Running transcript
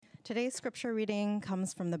Today's scripture reading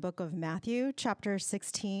comes from the book of Matthew, chapter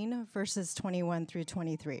 16, verses 21 through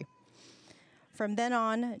 23. From then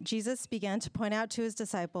on, Jesus began to point out to his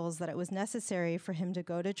disciples that it was necessary for him to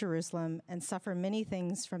go to Jerusalem and suffer many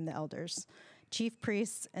things from the elders, chief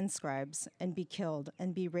priests, and scribes, and be killed,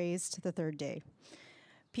 and be raised the third day.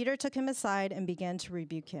 Peter took him aside and began to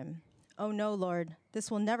rebuke him. "Oh no, Lord, this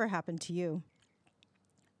will never happen to you."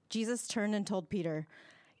 Jesus turned and told Peter,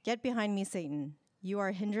 "Get behind me, Satan. You are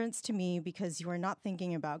a hindrance to me because you are not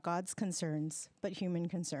thinking about God's concerns, but human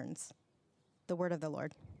concerns." The word of the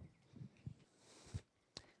Lord.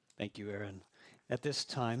 Thank you, Aaron. At this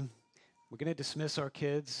time, we're going to dismiss our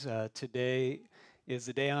kids. Today is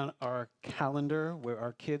the day on our calendar where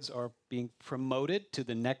our kids are being promoted to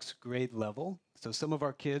the next grade level. So some of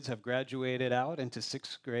our kids have graduated out into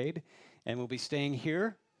sixth grade and will be staying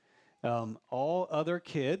here. All other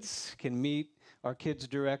kids can meet our kids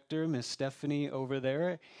director, Miss Stephanie, over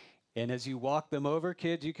there. And as you walk them over,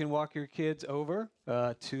 kids, you can walk your kids over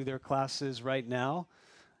to their classes right now.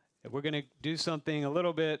 We're going to do something a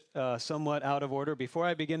little bit somewhat out of order. Before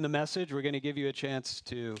I begin the message, we're going to give you a chance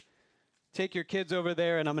to take your kids over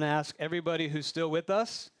there, and I'm going to ask everybody who's still with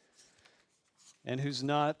us and who's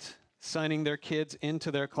not signing their kids into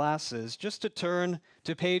their classes just to turn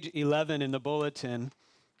to page 11 in the bulletin.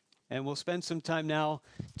 And we'll spend some time now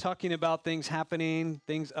talking about things happening,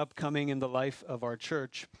 things upcoming in the life of our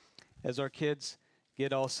church as our kids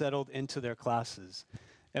get all settled into their classes.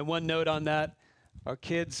 And one note on that, our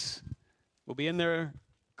kids will be in their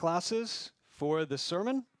classes for the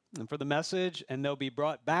sermon and for the message, and they'll be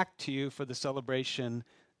brought back to you for the celebration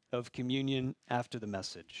of communion after the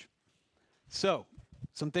message. So,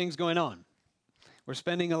 some things going on. We're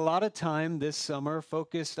spending a lot of time this summer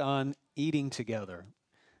focused on eating together,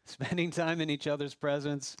 spending time in each other's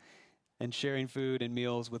presence and sharing food and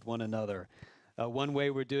meals with one another. One way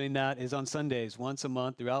we're doing that is on Sundays, once a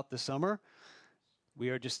month throughout the summer. We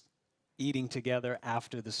are just eating together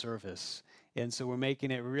after the service. And so we're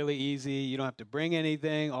making it really easy. You don't have to bring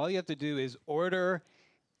anything. All you have to do is order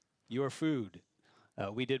your food.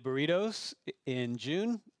 We did burritos in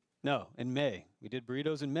May. We did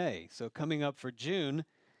burritos in May. So coming up for June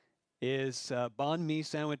is banh mi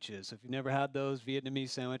sandwiches. If you've never had those Vietnamese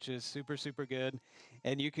sandwiches, super, super good.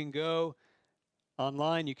 And you can go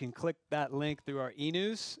online, you can click that link through our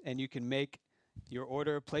e-news, and you can make your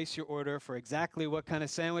order, place your order for exactly what kind of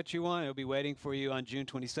sandwich you want. It'll be waiting for you on June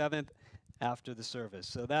 27th after the service.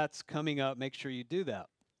 So that's coming up. Make sure you do that.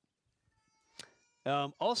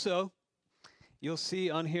 Also, you'll see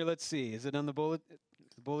on here, let's see, is it on the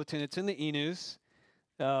bulletin? It's in the e-news.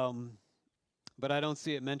 But I don't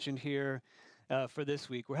see it mentioned here for this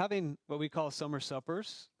week. We're having what we call summer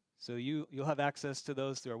suppers. So you'll have access to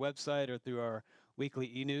those through our website or through our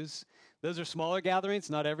weekly e-news. Those are smaller gatherings,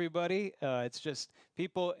 not everybody. It's just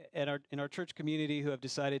people in our church community who have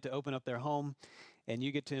decided to open up their home, and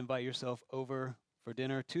you get to invite yourself over for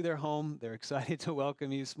dinner to their home. They're excited to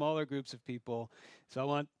welcome you, smaller groups of people. So I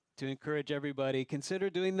want to encourage everybody, consider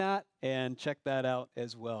doing that and check that out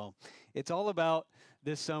as well. It's all about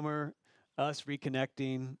this summer us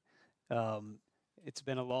reconnecting. It's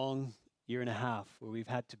been a long year and a half where we've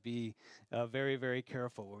had to be very, very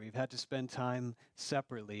careful, where we've had to spend time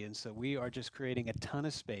separately. And so we are just creating a ton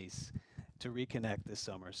of space to reconnect this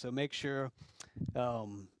summer. So make sure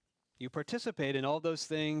you participate in all those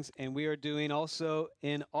things. And we are doing also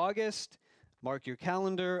in August, mark your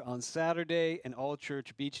calendar, on Saturday, an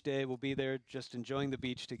all-church beach day. We'll be there just enjoying the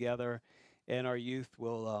beach together. And our youth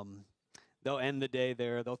will they'll end the day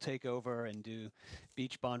there. They'll take over and do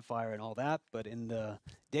beach bonfire and all that. But in the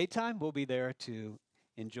daytime, we'll be there to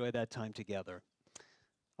enjoy that time together.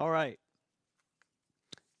 All right.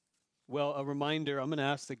 Well, a reminder, I'm going to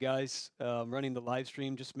ask the guys running the live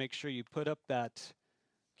stream, just make sure you put up that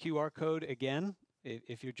QR code again.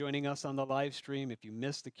 If you're joining us on the live stream, if you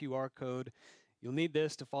missed the QR code, you'll need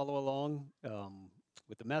this to follow along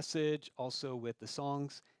with the message, also with the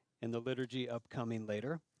songs and the liturgy upcoming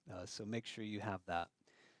later. So make sure you have that.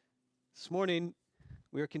 This morning,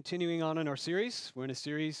 we are continuing on in our series. We're in a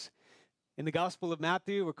series in the Gospel of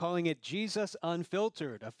Matthew. We're calling it Jesus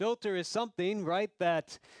Unfiltered. A filter is something, right,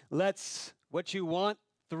 that lets what you want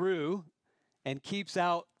through and keeps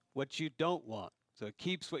out what you don't want. So it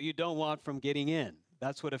keeps what you don't want from getting in.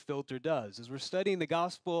 That's what a filter does. As we're studying the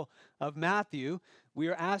Gospel of Matthew, we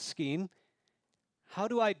are asking, how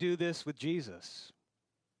do I do this with Jesus?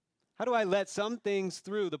 How do I let some things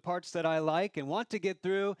through, the parts that I like and want to get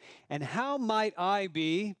through? And how might I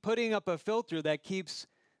be putting up a filter that keeps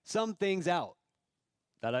some things out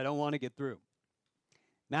that I don't want to get through?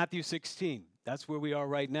 Matthew 16, that's where we are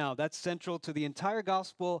right now. That's central to the entire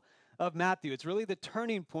Gospel of Matthew. It's really the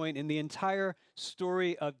turning point in the entire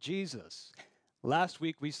story of Jesus. Last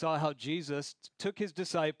week, we saw how Jesus took his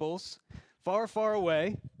disciples far, far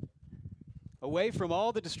away from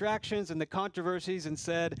all the distractions and the controversies, and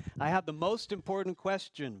said, I have the most important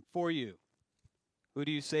question for you. Who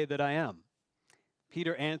do you say that I am?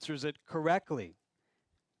 Peter answers it correctly.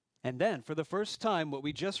 And then, for the first time, what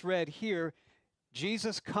we just read here,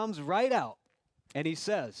 Jesus comes right out and he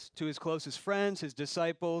says to his closest friends, his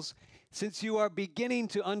disciples, since you are beginning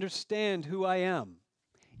to understand who I am,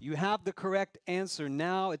 you have the correct answer.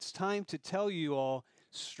 Now it's time to tell you all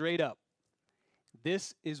straight up.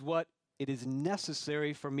 This is what it is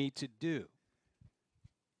necessary for me to do,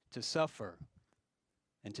 to suffer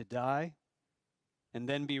and to die and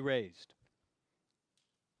then be raised.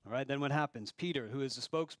 All right, then what happens? Peter, who is the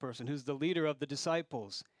spokesperson, who's the leader of the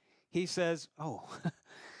disciples, he says, oh,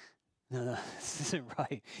 no, this isn't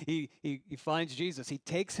right. He finds Jesus. He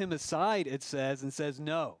takes him aside, it says, and says,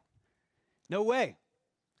 no way.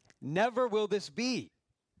 Never will this be.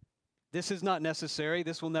 This is not necessary.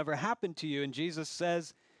 This will never happen to you. And Jesus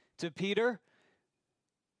says to Peter,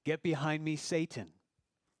 get behind me, Satan.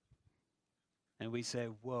 And we say,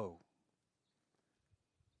 whoa.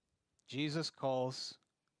 Jesus calls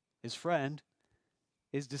his friend,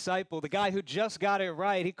 his disciple, the guy who just got it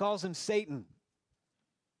right, he calls him Satan.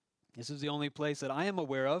 This is the only place that I am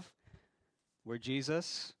aware of where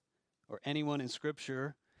Jesus or anyone in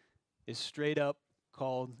Scripture is straight up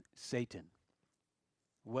called Satan.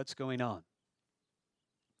 What's going on?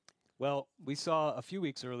 Well, we saw a few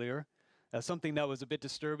weeks earlier something that was a bit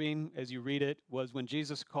disturbing as you read it was when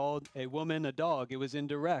Jesus called a woman a dog. It was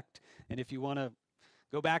indirect. And if you want to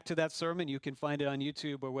go back to that sermon, you can find it on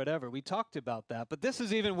YouTube or whatever. We talked about that. But this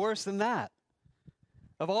is even worse than that.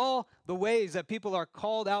 Of all the ways that people are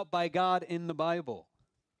called out by God in the Bible,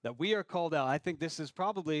 that we are called out, I think this is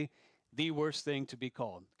probably the worst thing to be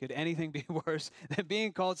called. Could anything be worse than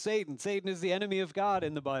being called Satan? Satan is the enemy of God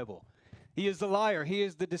in the Bible. He is the liar. He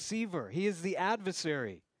is the deceiver. He is the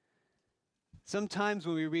adversary. Sometimes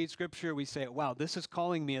when we read Scripture, we say, wow, this is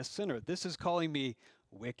calling me a sinner. This is calling me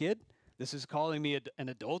wicked. This is calling me an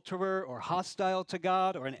adulterer or hostile to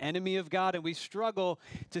God or an enemy of God, and we struggle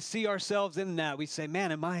to see ourselves in that. We say,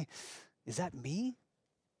 man, is that me?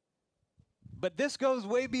 But this goes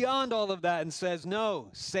way beyond all of that and says, no,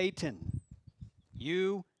 Satan,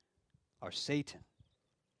 you are Satan.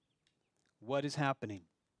 What is happening?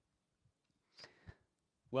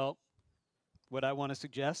 Well, what I want to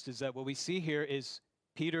suggest is that what we see here is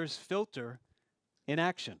Peter's filter in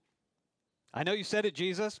action. I know you said it,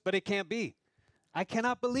 Jesus, but it can't be. I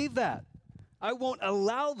cannot believe that. I won't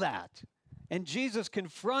allow that. And Jesus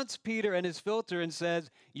confronts Peter and his filter and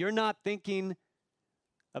says, you're not thinking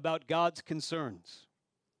about God's concerns.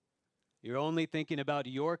 You're only thinking about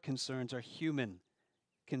your concerns or human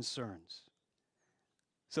concerns.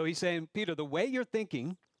 So he's saying, Peter, the way you're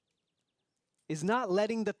thinking is not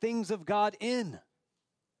letting the things of God in.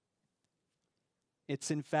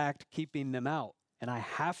 It's in fact keeping them out. And I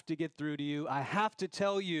have to get through to you. I have to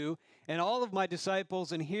tell you and all of my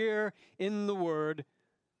disciples and here in the Word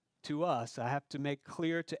to us, I have to make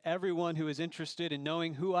clear to everyone who is interested in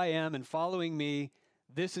knowing who I am and following me,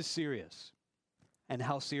 this is serious. And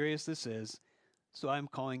how serious this is, so I'm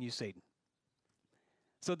calling you Satan.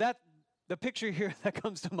 So that the picture here that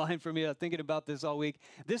comes to mind for me, I'm thinking about this all week,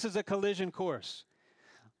 this is a collision course.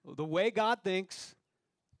 The way God thinks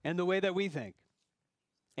and the way that we think.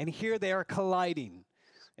 And here they are colliding.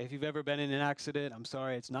 If you've ever been in an accident, I'm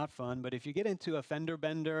sorry, it's not fun, but if you get into a fender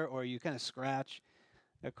bender or you kind of scratch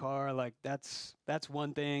a car, like that's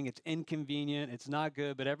one thing. It's inconvenient, it's not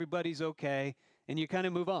good, but everybody's okay, and you kind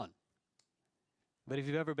of move on. But if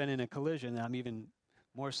you've ever been in a collision, I'm even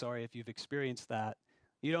more sorry if you've experienced that,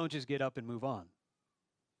 you don't just get up and move on.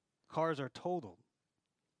 Cars are totaled.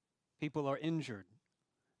 People are injured.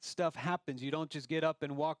 Stuff happens. You don't just get up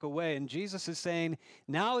and walk away. And Jesus is saying,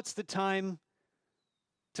 now it's the time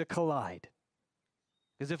to collide.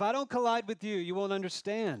 Because if I don't collide with you, you won't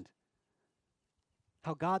understand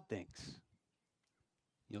how God thinks.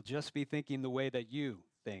 You'll just be thinking the way that you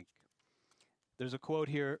think. There's a quote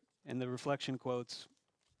here in the reflection quotes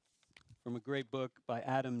from a great book by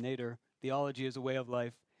Adam Nader, Theology is a Way of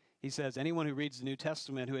Life. He says, anyone who reads the New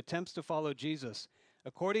Testament who attempts to follow Jesus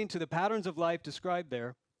according to the patterns of life described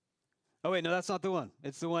there. Oh, wait, no, that's not the one.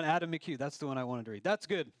 It's the one, Adam McHugh. That's the one I wanted to read. That's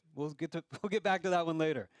good. We'll get back to that one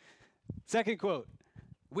later. Second quote.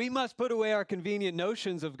 We must put away our convenient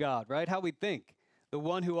notions of God, right? How we think. The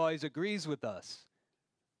one who always agrees with us.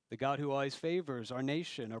 The God who always favors our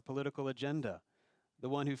nation, our political agenda. The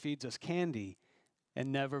one who feeds us candy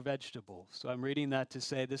and never vegetables. So I'm reading that to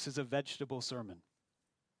say this is a vegetable sermon.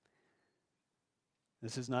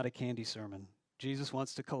 This is not a candy sermon. Jesus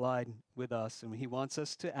wants to collide with us, and he wants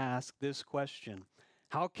us to ask this question.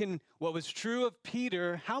 How can what was true of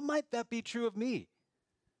Peter, how might that be true of me?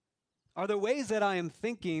 Are there ways that I am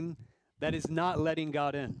thinking that is not letting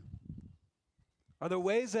God in? Are there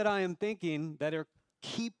ways that I am thinking that are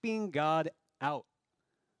keeping God out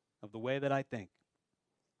of the way that I think?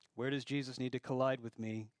 Where does Jesus need to collide with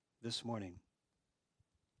me this morning?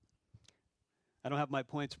 I don't have my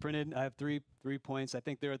points printed. I have three points. I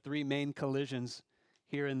think there are three main collisions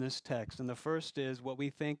here in this text. And the first is what we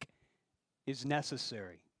think is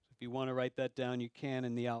necessary. If you want to write that down, you can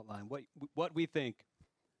in the outline. What we think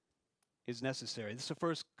is necessary. This is the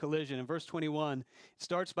first collision. In verse 21, it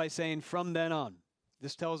starts by saying, from then on.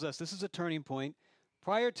 This tells us this is a turning point.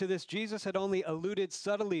 Prior to this, Jesus had only alluded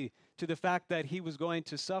subtly to the fact that he was going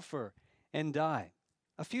to suffer and die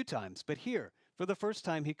a few times. But here, for the first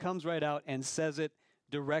time, he comes right out and says it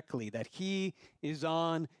directly, that he is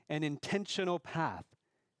on an intentional path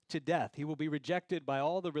to death. He will be rejected by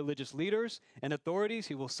all the religious leaders and authorities.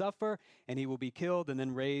 He will suffer, and he will be killed and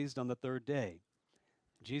then raised on the third day.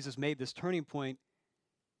 Jesus made this turning point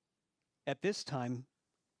at this time,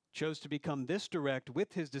 chose to become this direct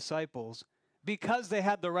with his disciples because they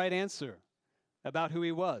had the right answer about who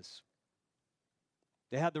he was.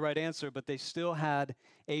 They had the right answer, but they still had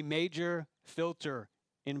a major filter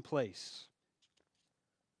in place.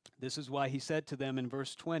 This is why he said to them in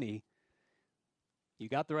verse 20, you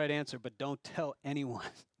got the right answer, but don't tell anyone.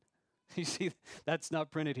 You see, that's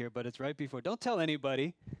not printed here, but it's right before. Don't tell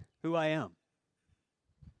anybody who I am.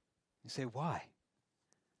 You say, why?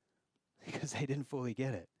 Because they didn't fully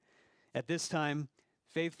get it. At this time,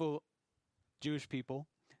 faithful Jewish people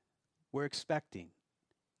were expecting,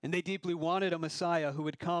 and they deeply wanted a Messiah who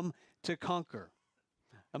would come to conquer,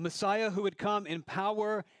 a Messiah who would come in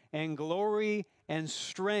power and glory and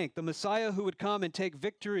strength, a Messiah who would come and take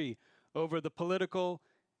victory over the political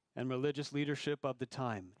and religious leadership of the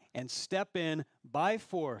time and step in by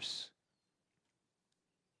force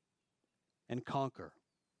and conquer.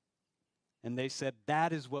 And they said,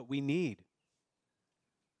 that is what we need.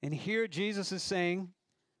 And here Jesus is saying,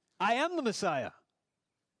 I am the Messiah,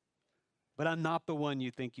 but I'm not the one you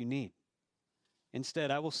think you need.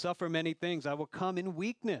 Instead, I will suffer many things. I will come in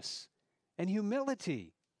weakness and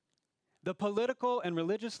humility. The political and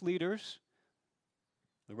religious leaders,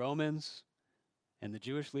 the Romans and the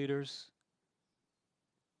Jewish leaders,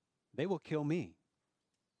 they will kill me.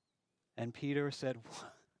 And Peter said,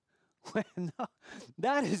 well, no,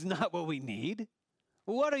 that is not what we need.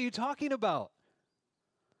 What are you talking about?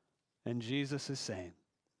 And Jesus is saying,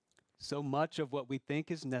 so much of what we think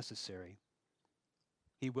is necessary,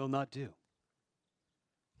 he will not do.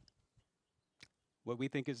 What we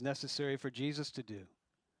think is necessary for Jesus to do.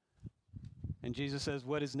 And Jesus says,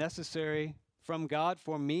 what is necessary from God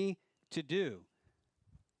for me to do?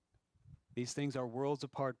 These things are worlds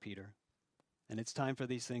apart, Peter, and it's time for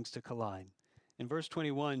these things to collide. In verse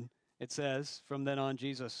 21, it says, from then on,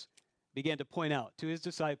 Jesus began to point out to his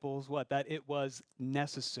disciples what? That it was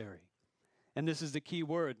necessary. And this is the key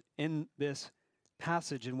word in this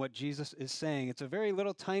passage and what Jesus is saying. It's a very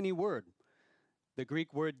little tiny word, the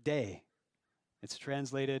Greek word day. It's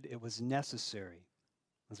translated, it was necessary.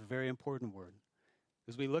 It's a very important word.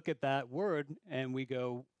 As we look at that word and we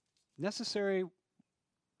go, necessary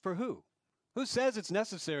for who? Who says it's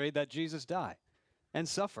necessary that Jesus die and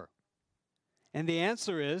suffer? And the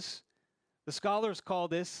answer is, the scholars call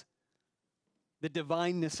this the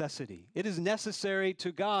divine necessity. It is necessary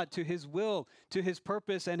to God, to his will, to his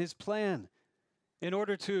purpose and his plan, in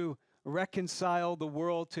order to reconcile the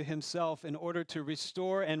world to himself, in order to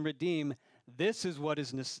restore and redeem. This is what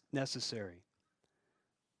is necessary,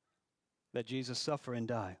 that Jesus suffer and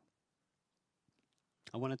die.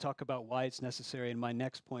 I want to talk about why it's necessary in my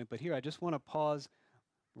next point, but here I just want to pause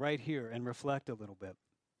right here and reflect a little bit.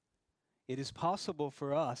 It is possible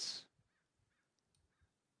for us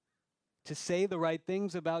to say the right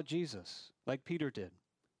things about Jesus, like Peter did,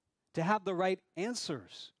 to have the right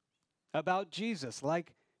answers about Jesus,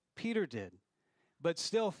 like Peter did, but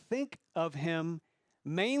still think of him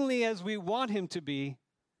mainly as we want him to be,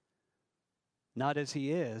 not as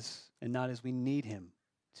he is, and not as we need him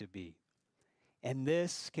to be. And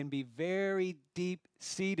this can be very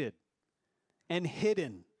deep-seated and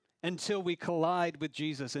hidden until we collide with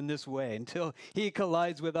Jesus in this way, until he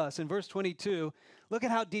collides with us. In verse 22, look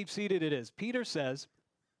at how deep-seated it is. Peter says,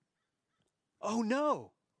 oh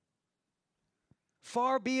no,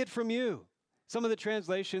 far be it from you. Some of the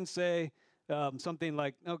translations say something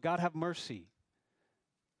like, oh, God have mercy.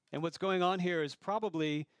 And what's going on here is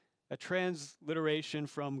probably a transliteration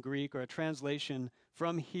from Greek or a translation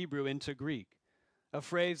from Hebrew into Greek. A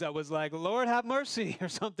phrase that was like, Lord, have mercy, or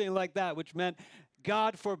something like that, which meant,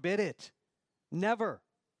 God forbid it. Never.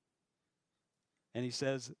 And he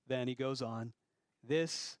says, then he goes on,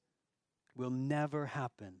 this will never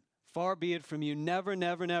happen. Far be it from you, never,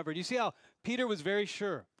 never, never. Do you see how Peter was very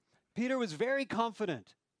sure? Peter was very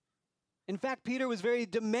confident. In fact, Peter was very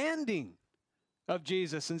demanding of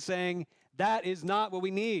Jesus and saying, that is not what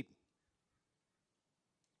we need.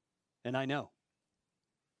 And I know.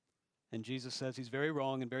 And Jesus says he's very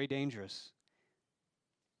wrong and very dangerous.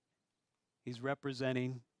 He's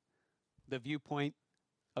representing the viewpoint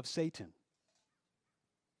of Satan.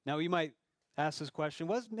 Now, you might ask this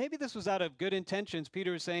question, maybe this was out of good intentions.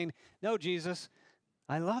 Peter is saying, no, Jesus,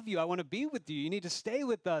 I love you. I want to be with you. You need to stay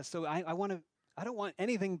with us. So I don't want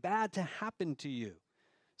anything bad to happen to you.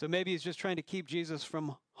 So maybe he's just trying to keep Jesus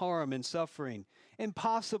from harm and suffering. And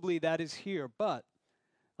possibly that is here. But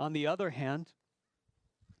on the other hand,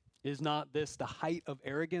 is not this the height of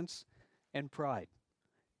arrogance and pride?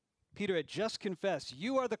 Peter had just confessed,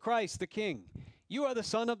 you are the Christ, the King. You are the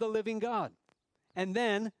Son of the living God. And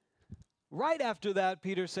then, right after that,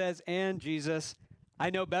 Peter says, and Jesus,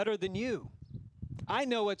 I know better than you. I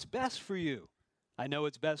know what's best for you. I know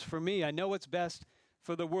what's best for me. I know what's best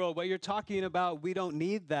for the world. What you're talking about, we don't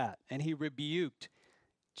need that. And he rebuked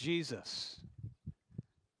Jesus.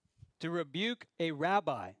 To rebuke a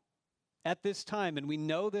rabbi at this time, and we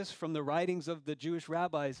know this from the writings of the Jewish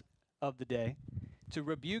rabbis of the day, to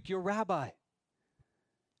rebuke your rabbi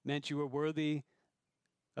meant you were worthy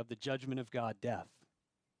of the judgment of God, death.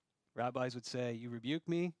 Rabbis would say, you rebuke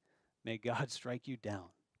me, may God strike you down.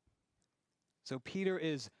 So Peter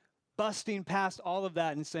is busting past all of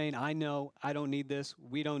that and saying, I know, I don't need this,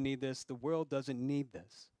 we don't need this, the world doesn't need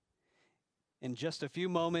this. In just a few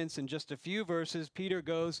moments, in just a few verses, Peter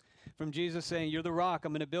goes from Jesus saying, you're the rock,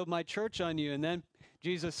 I'm going to build my church on you. And then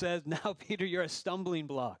Jesus says, now, Peter, you're a stumbling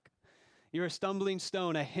block. You're a stumbling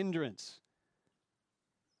stone, a hindrance.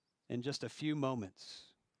 In just a few moments.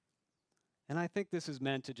 And I think this is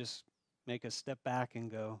meant to just make us step back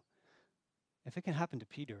and go, if it can happen to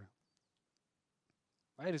Peter,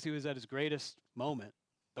 right as he was at his greatest moment,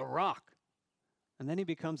 the rock, and then he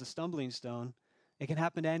becomes a stumbling stone, it can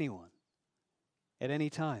happen to anyone. At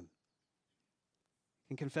any time. We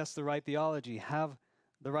can confess the right theology, have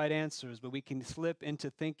the right answers, but we can slip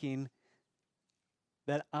into thinking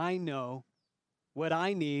that I know what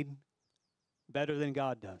I need better than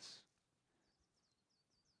God does.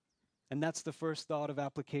 And that's the first thought of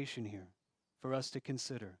application here for us to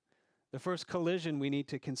consider. The first collision we need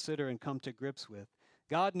to consider and come to grips with.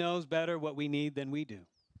 God knows better what we need than we do.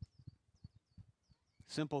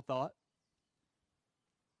 Simple thought.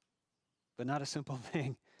 But not a simple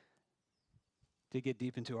thing to get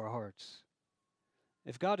deep into our hearts.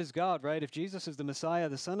 If God is God, right? If Jesus is the Messiah,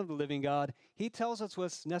 the Son of the living God, he tells us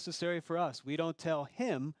what's necessary for us. We don't tell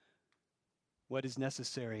him what is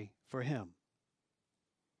necessary for him.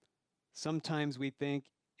 Sometimes we think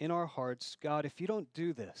in our hearts, God, if you don't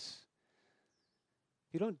do this,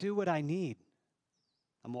 if you don't do what I need,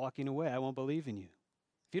 I'm walking away. I won't believe in you.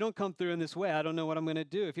 If you don't come through in this way, I don't know what I'm going to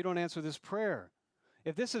do. If you don't answer this prayer,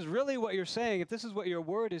 if this is really what you're saying, if this is what your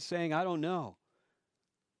word is saying, I don't know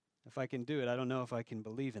if I can do it. I don't know if I can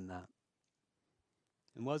believe in that.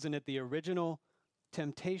 And wasn't it the original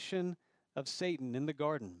temptation of Satan in the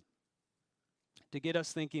garden to get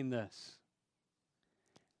us thinking this?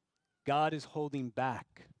 God is holding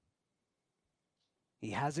back. He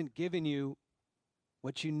hasn't given you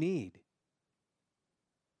what you need.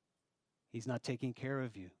 He's not taking care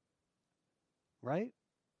of you. Right?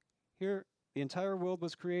 Here, the entire world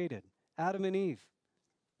was created. Adam and Eve,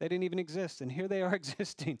 they didn't even exist, and here they are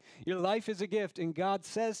existing. Your life is a gift, and God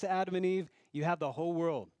says to Adam and Eve, you have the whole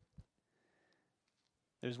world.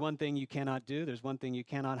 There's one thing you cannot do. There's one thing you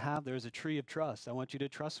cannot have. There's a tree of trust. I want you to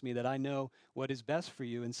trust me that I know what is best for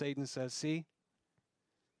you. And Satan says, see,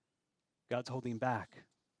 God's holding back.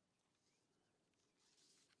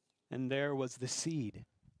 And there was the seed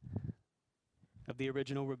of the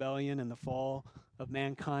original rebellion and the fall of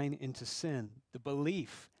mankind into sin. The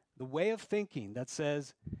belief, the way of thinking that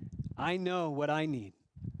says, I know what I need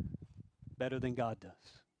better than God does.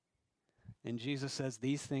 And Jesus says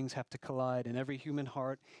these things have to collide in every human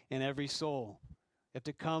heart and every soul. You have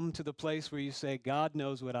to come to the place where you say, God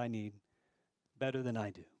knows what I need better than I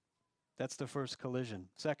do. That's the first collision.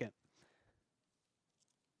 Second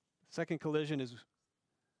collision is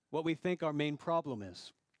what we think our main problem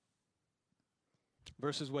is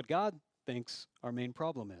versus what God thinks our main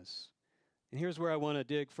problem is. And here's where I want to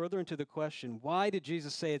dig further into the question, why did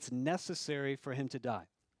Jesus say it's necessary for him to die?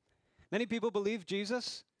 Many people believe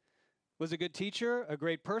Jesus was a good teacher, a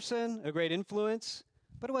great person, a great influence,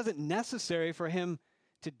 but it wasn't necessary for him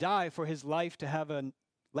to die for his life to have a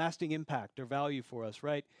lasting impact or value for us,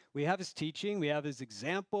 right? We have his teaching, we have his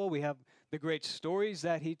example, we have the great stories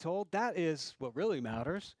that he told. That is what really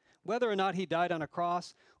matters. Whether or not he died on a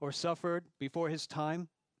cross or suffered before his time,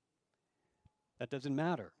 that doesn't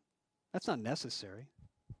matter. That's not necessary.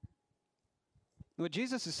 What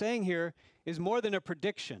Jesus is saying here is more than a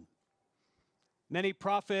prediction. Many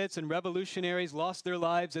prophets and revolutionaries lost their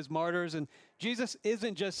lives as martyrs, and Jesus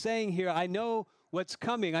isn't just saying here, I know what's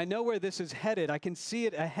coming, I know where this is headed, I can see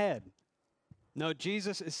it ahead. No,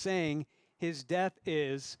 Jesus is saying his death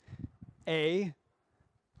is probably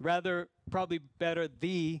better,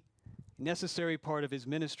 the necessary part of his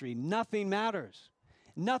ministry. Nothing matters.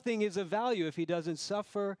 Nothing is of value if he doesn't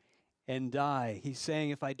suffer and die. He's saying,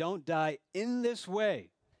 if I don't die in this way,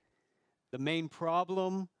 the main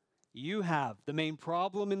problem you have, the main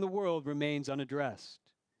problem in the world remains unaddressed.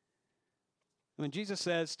 When Jesus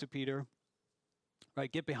says to Peter,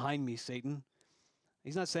 right, get behind me, Satan,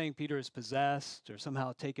 he's not saying Peter is possessed or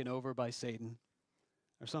somehow taken over by Satan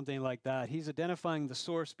or something like that. He's identifying the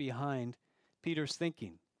source behind Peter's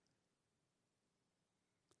thinking.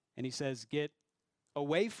 And he says, get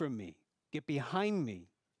away from me, get behind me.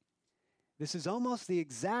 This is almost the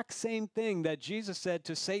exact same thing that Jesus said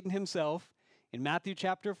to Satan himself in Matthew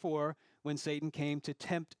chapter 4 when Satan came to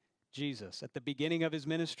tempt Jesus at the beginning of his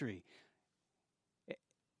ministry.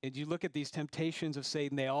 And you look at these temptations of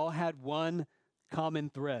Satan, they all had one common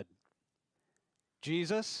thread.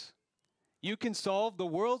 Jesus, you can solve the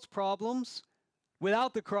world's problems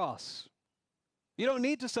without the cross. You don't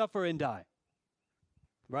need to suffer and die.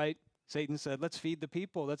 Right? Satan said, let's feed the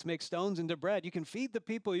people. Let's make stones into bread. You can feed the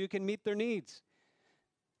people. You can meet their needs.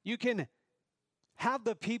 You can have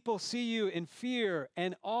the people see you in fear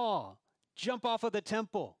and awe, jump off of the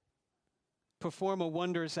temple, perform a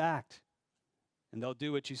wondrous act, and they'll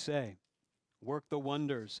do what you say. Work the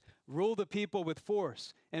wonders. Rule the people with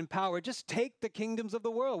force and power. Just take the kingdoms of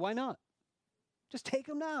the world. Why not? Just take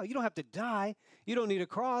them now. You don't have to die. You don't need a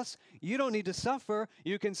cross. You don't need to suffer.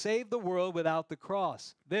 You can save the world without the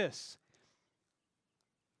cross. This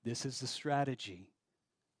is the strategy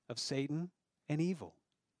of Satan and evil.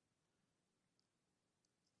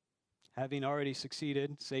 Having already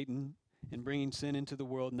succeeded, Satan, in bringing sin into the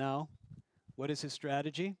world now, what is his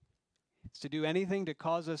strategy? It's to do anything to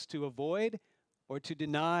cause us to avoid or to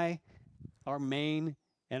deny our main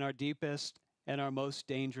and our deepest and our most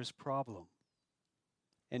dangerous problem.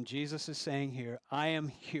 And Jesus is saying here, I am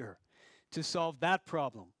here to solve that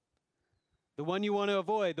problem. The one you want to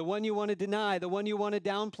avoid, the one you want to deny, the one you want to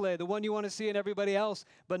downplay, the one you want to see in everybody else,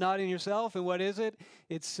 but not in yourself. And what is it?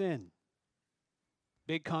 It's sin.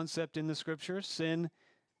 Big concept in the scriptures. Sin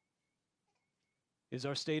is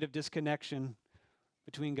our state of disconnection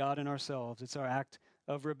between God and ourselves. It's our act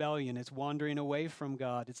of rebellion. It's wandering away from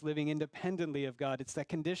God. It's living independently of God. It's that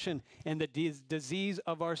condition and the disease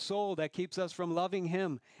of our soul that keeps us from loving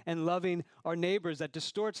Him and loving our neighbors, that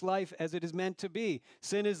distorts life as it is meant to be.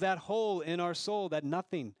 Sin is that hole in our soul that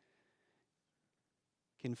nothing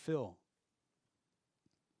can fill.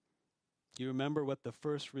 Do you remember what the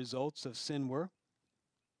first results of sin were?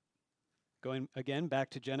 Going again back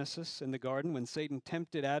to Genesis in the garden, when Satan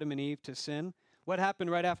tempted Adam and Eve to sin, what happened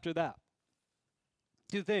right after that?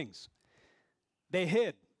 Two things. They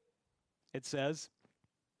hid, it says.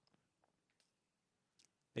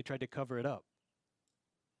 They tried to cover it up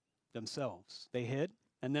themselves. They hid,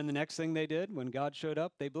 and then the next thing they did, when God showed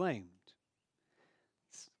up, they blamed.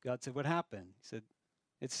 God said, what happened? He said,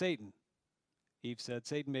 it's Satan. Eve said,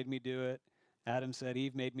 Satan made me do it. Adam said,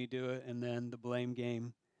 Eve made me do it. And then the blame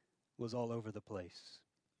game was all over the place.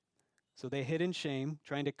 So they hid in shame,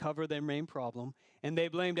 trying to cover their main problem, and they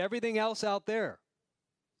blamed everything else out there.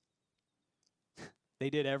 They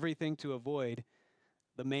did everything to avoid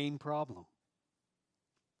the main problem,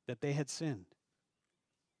 that they had sinned,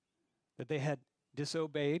 that they had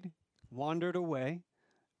disobeyed, wandered away,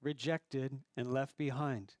 rejected, and left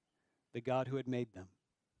behind the God who had made them.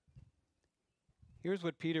 Here's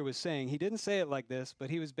what Peter was saying. He didn't say it like this, but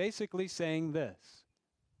he was basically saying this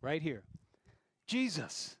right here.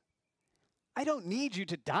 Jesus, I don't need you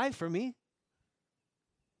to die for me.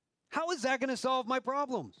 How is that going to solve my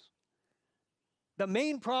problems? The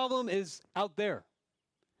main problem is out there.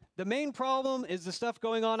 The main problem is the stuff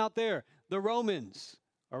going on out there. The Romans,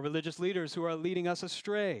 our religious leaders who are leading us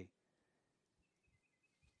astray.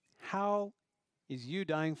 How is you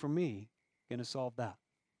dying for me going to solve that?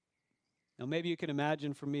 Now, maybe you can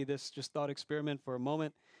imagine for me this just thought experiment for a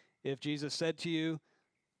moment. If Jesus said to you,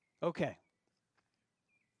 okay,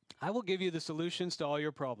 I will give you the solutions to all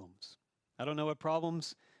your problems. I don't know what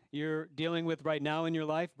problems you're dealing with right now in your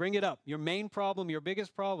life. Bring it up. Your main problem, your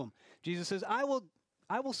biggest problem. Jesus says, I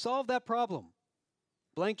will solve that problem.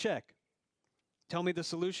 Blank check. Tell me the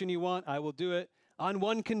solution you want. I will do it on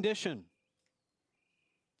one condition.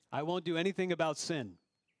 I won't do anything about sin.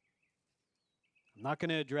 I'm not going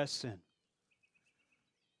to address sin.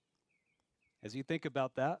 As you think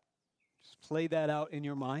about that, just play that out in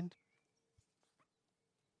your mind.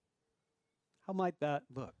 How might that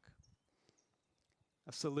look?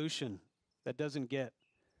 A solution that doesn't get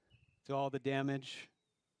to all the damage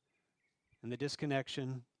and the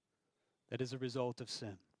disconnection that is a result of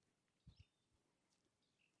sin.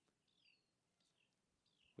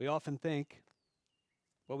 We often think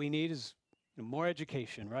what we need is more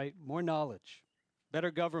education, right? More knowledge,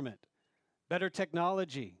 better government, better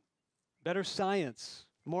technology, better science,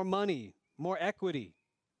 more money, more equity.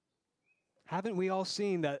 Haven't we all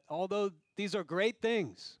seen that although these are great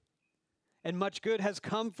things and much good has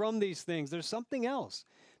come from these things, there's something else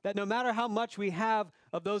that no matter how much we have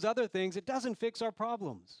of those other things, it doesn't fix our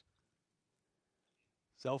problems.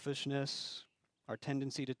 Selfishness, our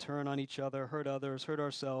tendency to turn on each other, hurt others, hurt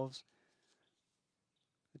ourselves.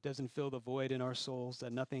 It doesn't fill the void in our souls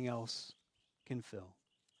that nothing else can fill.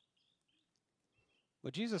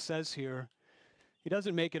 What Jesus says here, he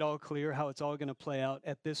doesn't make it all clear how it's all going to play out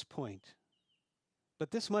at this point. But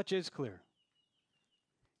this much is clear.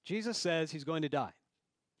 Jesus says he's going to die.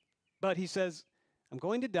 But he says, I'm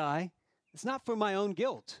going to die. It's not for my own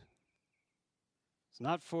guilt. It's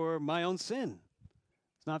not for my own sin.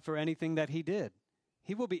 It's not for anything that he did.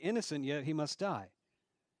 He will be innocent, yet he must die.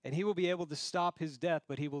 And he will be able to stop his death,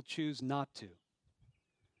 but he will choose not to.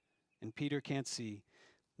 And Peter can't see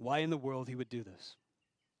why in the world he would do this.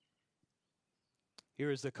 Here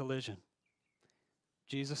is the collision.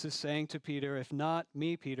 Jesus is saying to Peter, if not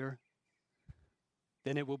me, Peter,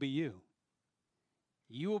 then it will be you.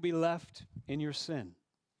 You will be left in your sin.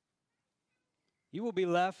 You will be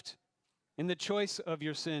left in the choice of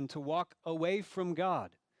your sin to walk away from God,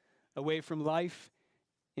 away from life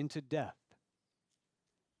into death.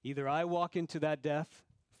 Either I walk into that death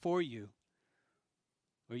for you,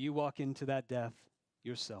 or you walk into that death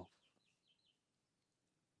yourself.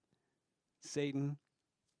 Satan,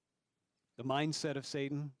 the mindset of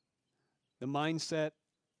Satan, the mindset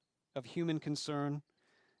of human concern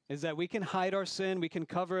is that we can hide our sin, we can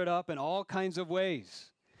cover it up in all kinds of ways.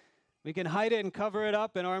 We can hide it and cover it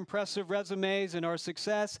up in our impressive resumes, in our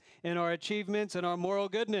success, in our achievements, in our moral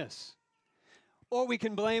goodness. Or we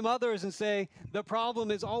can blame others and say, the problem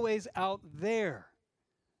is always out there.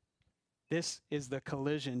 This is the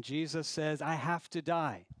collision. Jesus says, I have to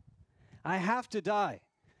die. I have to die.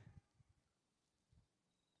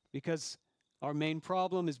 Because our main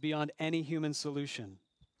problem is beyond any human solution.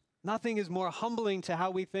 Nothing is more humbling to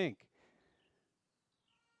how we think.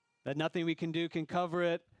 That nothing we can do can cover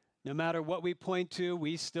it. No matter what we point to,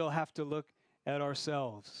 we still have to look at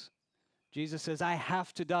ourselves. Jesus says, I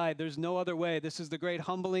have to die. There's no other way. This is the great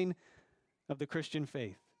humbling of the Christian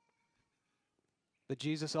faith. But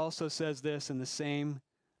Jesus also says this in the same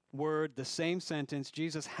word, the same sentence.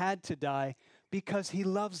 Jesus had to die because he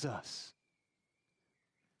loves us.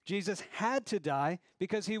 Jesus had to die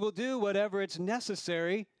because he will do whatever it's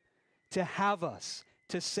necessary to have us,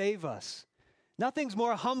 to save us. Nothing's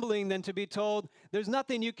more humbling than to be told, there's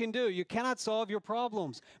nothing you can do. You cannot solve your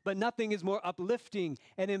problems. But nothing is more uplifting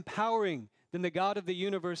and empowering than the God of the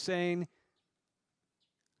universe saying,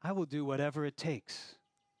 I will do whatever it takes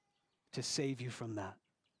to save you from that.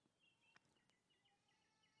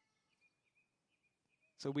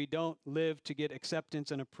 So we don't live to get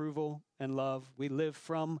acceptance and approval and love. We live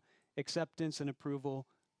from acceptance and approval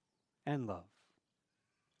and love.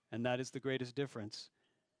 And that is the greatest difference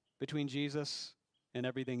between Jesus and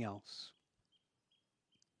everything else.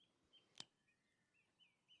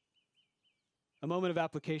 A moment of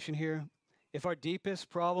application here. If our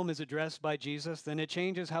deepest problem is addressed by Jesus, then it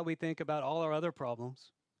changes how we think about all our other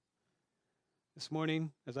problems. This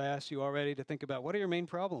morning, as I asked you already to think about, what are your main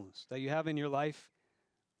problems that you have in your life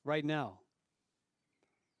right now?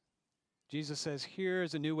 Jesus says,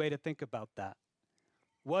 here's a new way to think about that.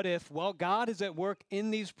 What if, while God is at work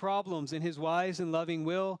in these problems in his wise and loving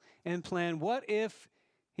will and plan, what if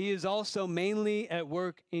he is also mainly at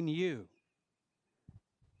work in you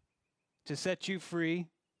to set you free,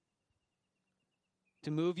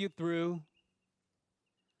 to move you through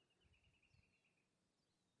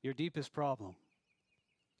your deepest problem,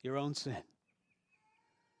 your own sin?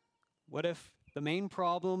 What if The main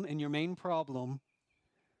problem and your main problem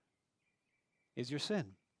is your sin.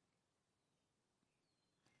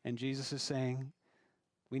 And Jesus is saying,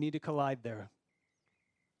 we need to collide there.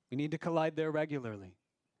 We need to collide there regularly.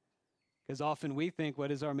 Because often we think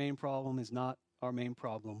what is our main problem is not our main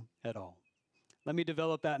problem at all. Let me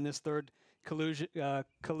develop that in this third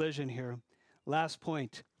collision here. Last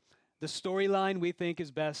point. The storyline we think is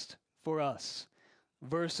best for us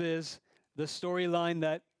versus the storyline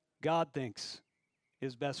that God thinks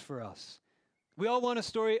is best for us. We all want a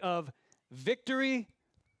story of victory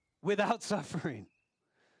without suffering.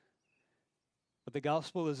 But the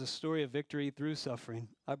gospel is a story of victory through suffering.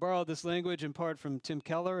 I borrowed this language in part from Tim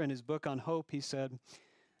Keller in his book on hope. He said,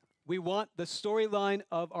 we want the storyline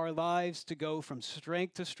of our lives to go from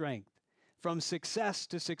strength to strength, from success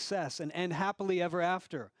to success, and end happily ever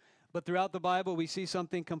after. But throughout the Bible, we see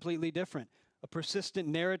something completely different, a persistent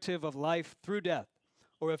narrative of life through death,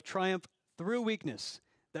 or of triumph through weakness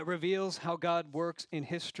that reveals how God works in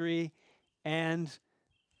history and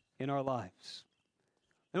in our lives.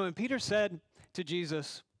 And when Peter said to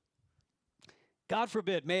Jesus, God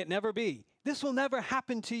forbid, may it never be, this will never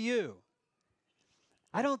happen to you.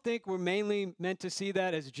 I don't think we're mainly meant to see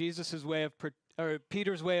that as Jesus's way of, or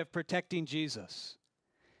Peter's way of protecting Jesus.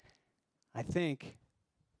 I think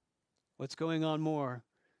what's going on more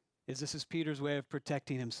is this is Peter's way of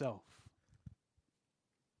protecting himself.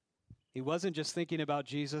 He wasn't just thinking about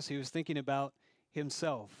Jesus, he was thinking about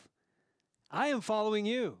himself. I am following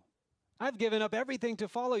you. I've given up everything to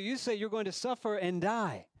follow you. You say you're going to suffer and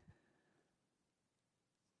die.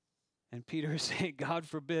 And Peter is saying, God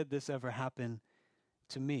forbid this ever happen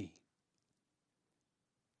to me.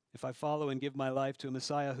 If I follow and give my life to a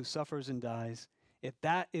Messiah who suffers and dies, if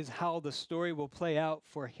that is how the story will play out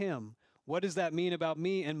for him, what does that mean about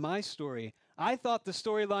me and my story? I thought the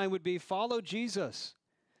storyline would be follow Jesus,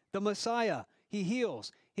 the Messiah. He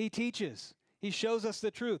heals, he teaches, he shows us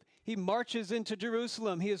the truth. He marches into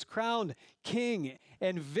Jerusalem. He is crowned king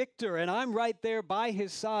and victor, and I'm right there by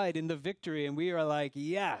his side in the victory, and we are like,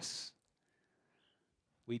 yes,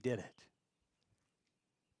 we did it.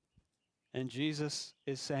 And Jesus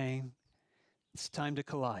is saying, it's time to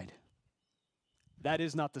collide. That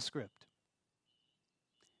is not the script.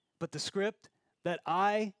 But the script that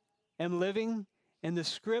I am living and the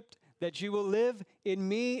script that you will live in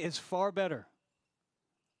me is far better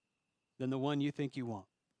than the one you think you want.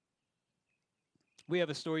 We have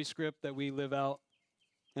a story script that we live out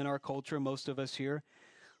in our culture, most of us here,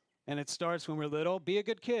 and it starts when we're little. Be a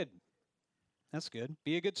good kid. That's good.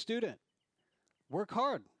 Be a good student. Work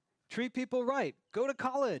hard. Treat people right. Go to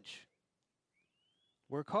college.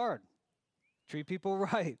 Work hard. Treat people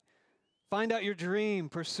right. Find out your dream.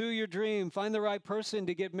 Pursue your dream. Find the right person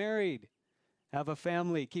to get married. Have a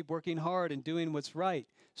family. Keep working hard and doing what's right.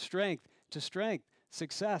 Strength to strength.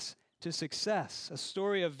 Success to success. A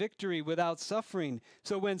story of victory without suffering.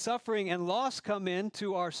 So when suffering and loss come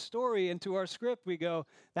into our story, into our script, we go,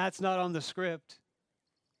 that's not on the script.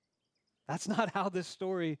 That's not how this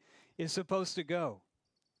story is supposed to go.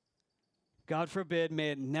 God forbid,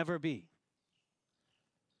 may it never be.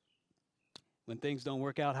 When things don't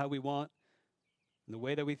work out how we want, in the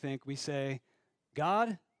way that we think, we say,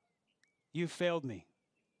 God, you failed me.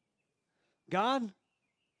 God,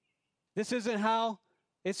 this isn't how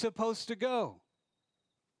it's supposed to go.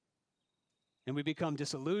 And we become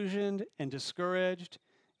disillusioned and discouraged,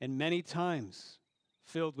 and many times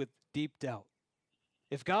filled with deep doubt.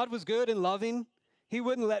 If God was good and loving, he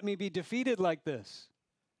wouldn't let me be defeated like this.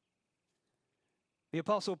 The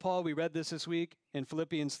Apostle Paul, we read this week in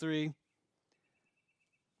Philippians 3.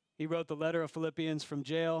 He wrote the letter of Philippians from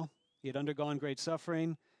jail. He had undergone great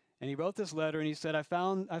suffering. And he wrote this letter and he said, I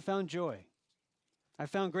found joy. I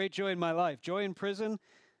found great joy in my life. Joy in prison,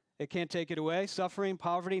 it can't take it away. Suffering,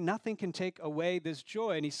 poverty, nothing can take away this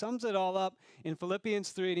joy. And he sums it all up in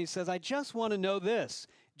Philippians 3 and he says, I just want to know this,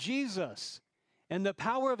 Jesus and the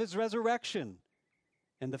power of his resurrection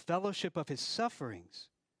and the fellowship of his sufferings,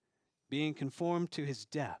 being conformed to his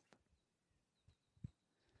death.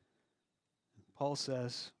 Paul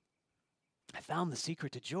says, I found the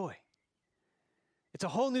secret to joy. It's a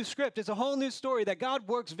whole new script. It's a whole new story that God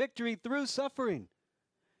works victory through suffering,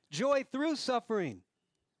 joy through suffering.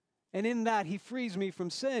 And in that, he frees me from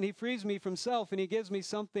sin. He frees me from self, and he gives me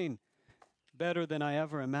something better than I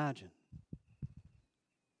ever imagined.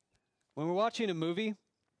 When we're watching a movie,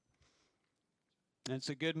 and it's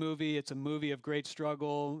a good movie, it's a movie of great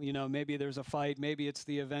struggle, maybe there's a fight, maybe it's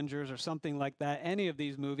the Avengers or something like that. Any of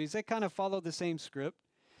these movies, they kind of follow the same script.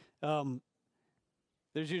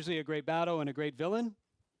 There's usually a great battle and a great villain,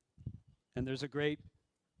 and there's a great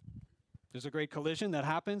There's a great collision that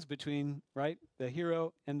happens between, right, the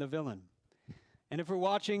hero and the villain. And if we're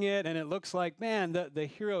watching it and it looks like, man, the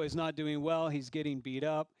hero is not doing well, he's getting beat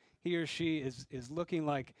up, he or she is looking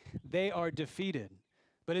like they are defeated.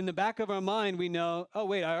 But in the back of our mind, we know, oh,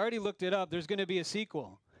 wait, I already looked it up. There's going to be a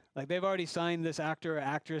sequel. Like they've already signed this actor or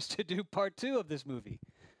actress to do part 2 of this movie.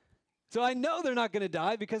 So I know they're not going to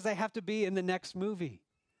die because they have to be in the next movie.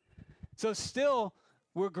 So still,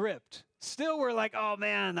 we're gripped. Still, we're like, oh,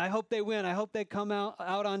 man, I hope they win. I hope they come out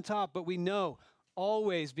on top. But we know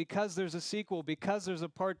always, because there's a sequel, because there's a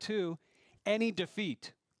part 2, any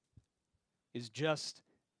defeat is just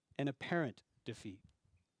an apparent defeat.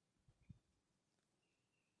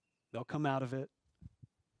 They'll come out of it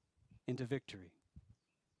into victory.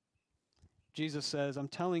 Jesus says, I'm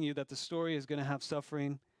telling you that the story is going to have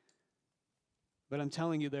suffering, but I'm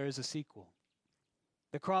telling you there is a sequel.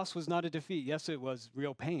 The cross was not a defeat. Yes, it was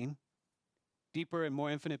real pain, deeper and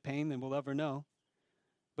more infinite pain than we'll ever know,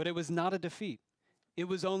 but it was not a defeat. It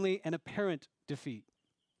was only an apparent defeat.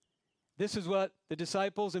 This is what the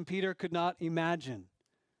disciples and Peter could not imagine.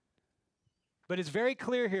 But it's very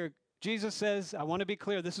clear here. Jesus says, I want to be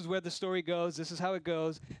clear, this is where the story goes, this is how it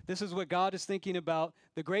goes, this is what God is thinking about.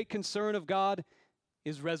 The great concern of God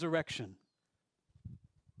is resurrection.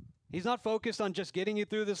 He's not focused on just getting you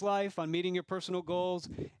through this life, on meeting your personal goals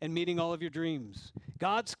and meeting all of your dreams.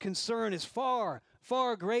 God's concern is far,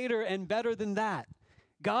 far greater and better than that.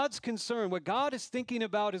 God's concern, what God is thinking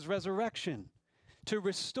about is resurrection, to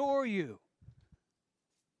restore you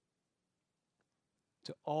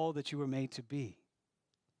to all that you were made to be.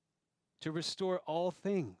 To restore all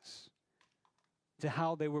things to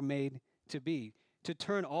how they were made to be, to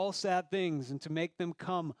turn all sad things and to make them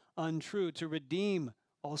come untrue, to redeem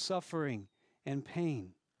all suffering and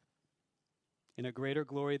pain in a greater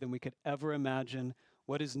glory than we could ever imagine.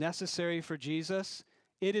 What is necessary for Jesus?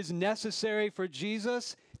 It is necessary for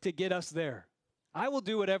Jesus to get us there. I will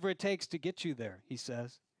do whatever it takes to get you there, he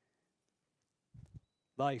says.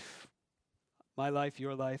 Life. My life,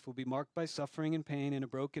 your life, will be marked by suffering and pain in a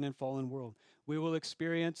broken and fallen world. We will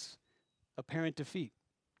experience apparent defeat.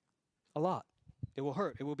 A lot. It will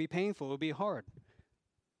hurt. It will be painful. It will be hard.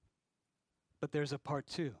 But there's a part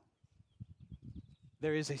 2.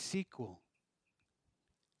 There is a sequel.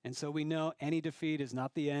 And so we know any defeat is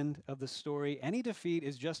not the end of the story. Any defeat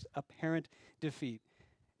is just apparent defeat.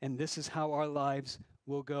 And this is how our lives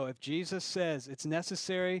will go. If Jesus says it's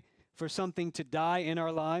necessary for something to die in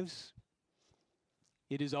our lives,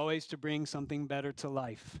 it is always to bring something better to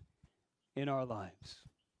life in our lives.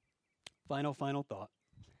 Final thought.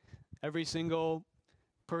 Every single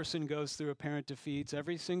person goes through apparent defeats.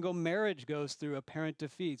 Every single marriage goes through apparent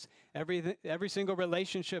defeats. Every single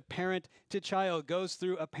relationship, parent to child, goes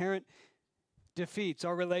through apparent defeats.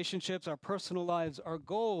 Our relationships, our personal lives, our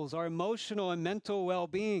goals, our emotional and mental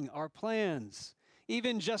well-being, our plans,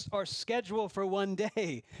 even just our schedule for one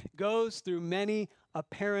day goes through many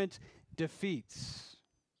apparent defeats.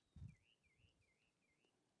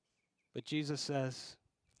 But Jesus says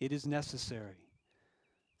it is necessary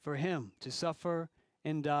for him to suffer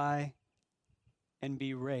and die and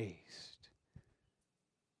be raised.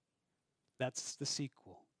 That's the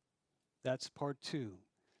sequel. That's part 2.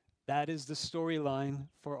 That is the storyline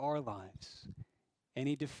for our lives.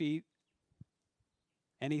 Any defeat,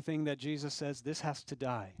 anything that Jesus says, this has to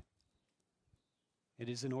die. It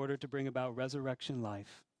is in order to bring about resurrection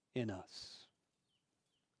life in us.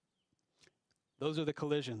 Those are the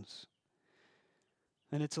collisions.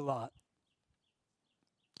 And it's a lot.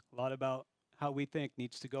 A lot about how we think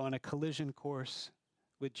needs to go on a collision course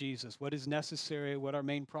with Jesus. What is necessary, what our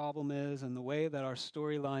main problem is, and the way that our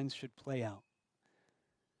storylines should play out.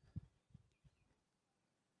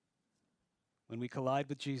 When we collide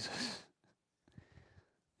with Jesus,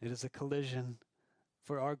 it is a collision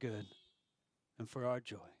for our good and for our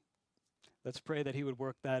joy. Let's pray that he would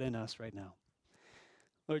work that in us right now.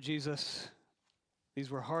 Lord Jesus, these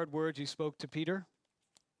were hard words you spoke to Peter.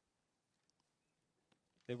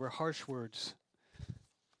 They were harsh words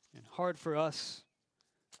and hard for us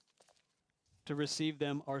to receive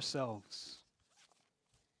them ourselves.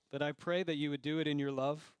 But I pray that you would do it in your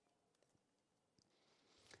love.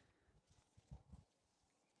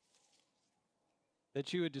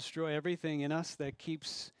 That you would destroy everything in us that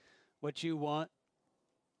keeps what you want.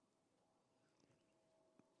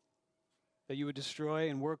 That you would destroy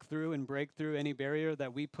and work through and break through any barrier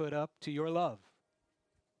that we put up to your love,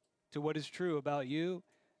 to what is true about you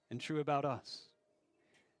and true about us.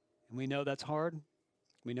 And we know that's hard.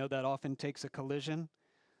 We know that often takes a collision.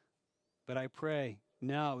 But I pray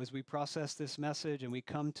now as we process this message and we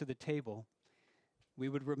come to the table, we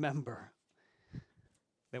would remember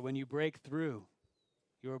that when you break through,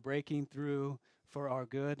 you are breaking through for our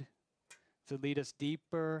good, to lead us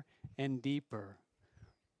deeper and deeper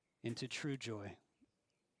into true joy.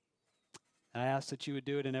 I ask that you would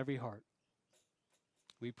do it in every heart.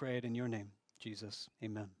 We pray it in your name, Jesus.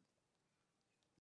 Amen.